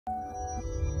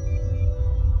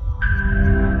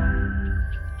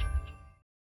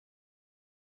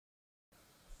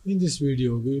In this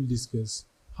video, we will discuss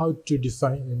how to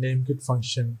define a nameget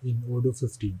function in Odoo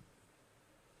 15.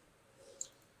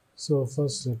 So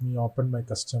first, let me open my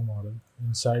custom model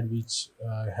inside which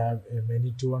I have a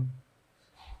many-to-one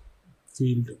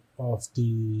field of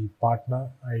the partner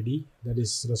ID, that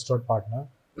is restaurant partner.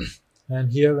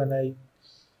 And here, when I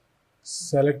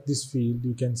select this field,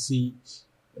 you can see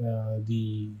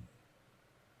the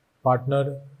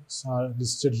partners are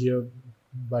listed here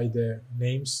by their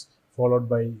names followed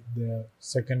by the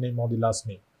second name or the last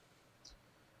name.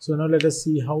 So now let us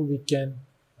see how we can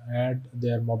add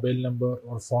their mobile number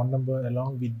or phone number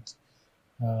along with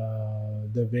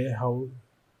the way how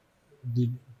the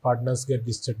partners get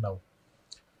listed now.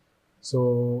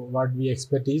 So what we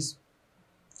expect is,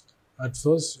 at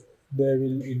first they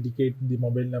will indicate the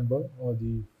mobile number or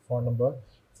the phone number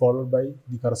followed by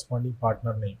the corresponding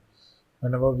partner name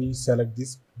whenever we select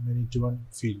this many to one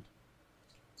field.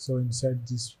 So inside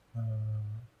this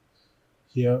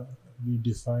here we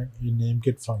define a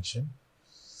nameget function.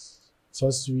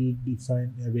 First we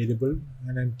define a variable,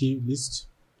 an empty list,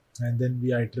 and then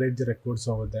we iterate the records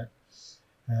over that,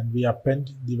 and we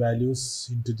append the values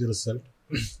into the result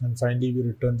and finally we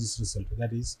return this result.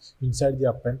 That is, inside the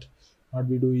append, what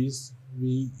we do is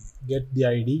we get the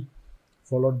ID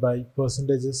followed by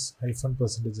percentages hyphen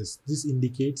percentages. This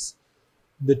indicates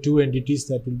the two entities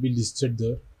that will be listed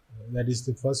there. That is,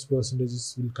 the first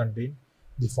percentages will contain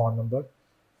the phone number,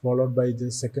 followed by the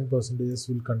second percentages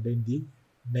will contain the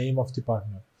name of the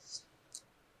partner.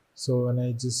 So when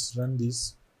I just run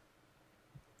this,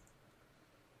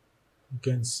 you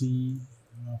can see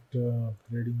after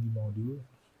upgrading the module,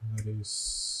 there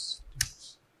is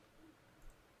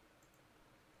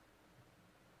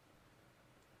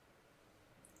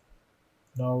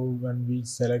now when we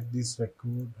select this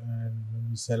record and when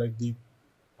we select the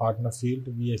partner field,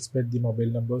 we expect the mobile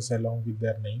numbers along with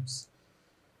their names.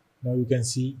 Now you can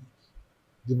see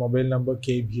the mobile number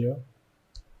came here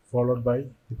followed by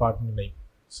the partner name.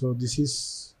 So this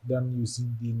is done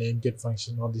using the nameget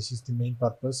function, or this is the main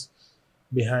purpose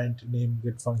behind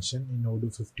nameget function in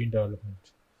Odoo 15 development.